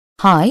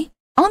Hi,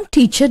 I'm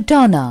Teacher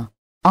Donna.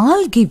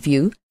 I'll give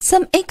you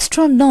some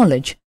extra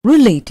knowledge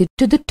related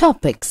to the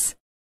topics.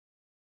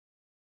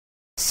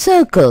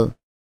 Circle.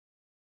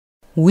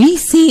 We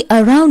see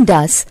around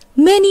us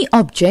many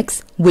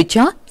objects which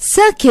are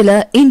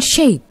circular in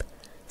shape,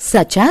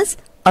 such as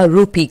a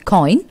rupee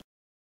coin,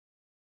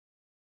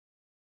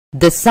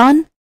 the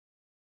sun,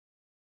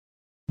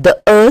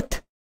 the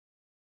earth,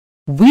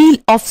 wheel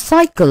of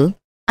cycle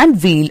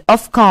and wheel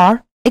of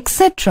car,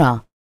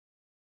 etc.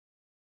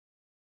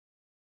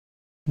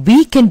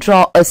 We can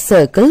draw a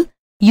circle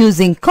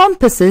using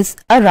compasses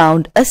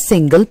around a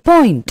single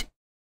point.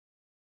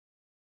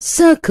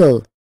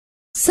 Circle.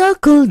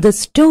 Circle, the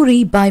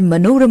story by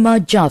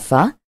Manorama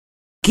Jaffa,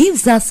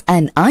 gives us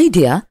an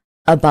idea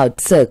about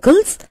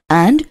circles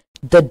and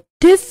the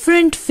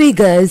different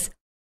figures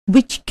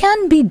which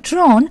can be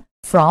drawn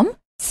from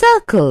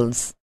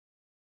circles.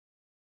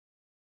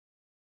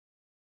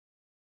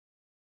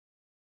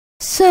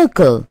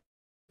 Circle.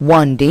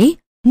 One day,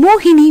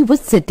 Mohini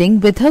was sitting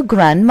with her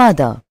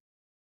grandmother.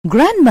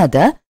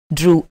 Grandmother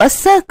drew a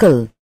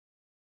circle.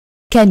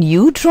 Can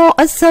you draw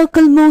a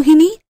circle,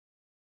 Mohini?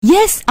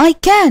 Yes, I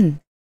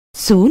can.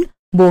 Soon,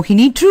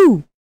 Mohini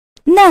drew.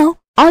 Now,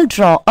 I'll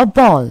draw a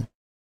ball.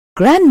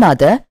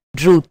 Grandmother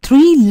drew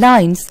 3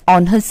 lines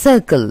on her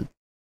circle.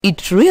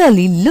 It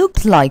really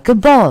looked like a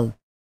ball.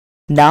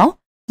 Now,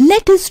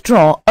 let us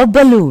draw a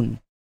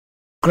balloon.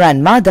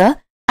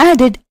 Grandmother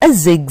added a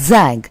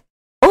zigzag.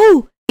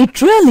 Oh, it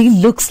really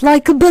looks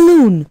like a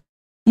balloon.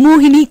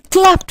 Mohini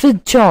clapped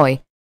with joy.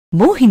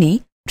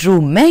 Mohini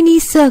drew many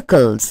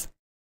circles.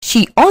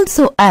 She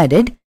also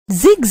added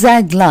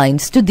zigzag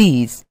lines to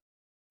these.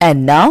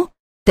 And now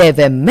there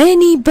were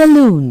many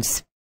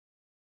balloons.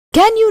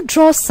 Can you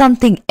draw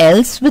something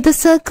else with a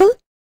circle?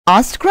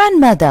 Asked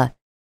grandmother.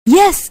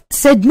 Yes,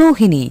 said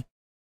Mohini.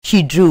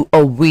 She drew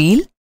a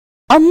wheel,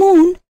 a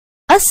moon,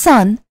 a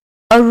sun,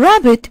 a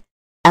rabbit,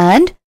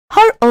 and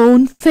her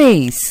own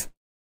face.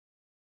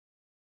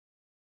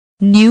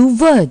 New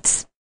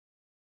words.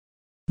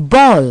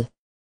 Ball.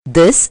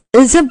 This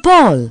is a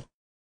ball.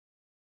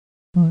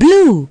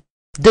 Blue.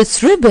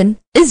 This ribbon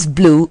is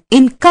blue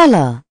in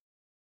color.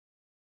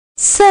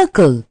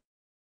 Circle.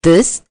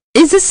 This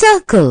is a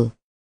circle.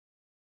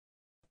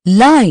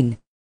 Line.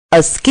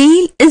 A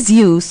scale is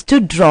used to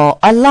draw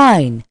a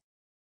line.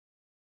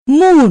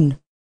 Moon.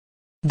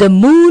 The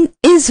moon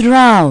is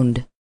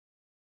round.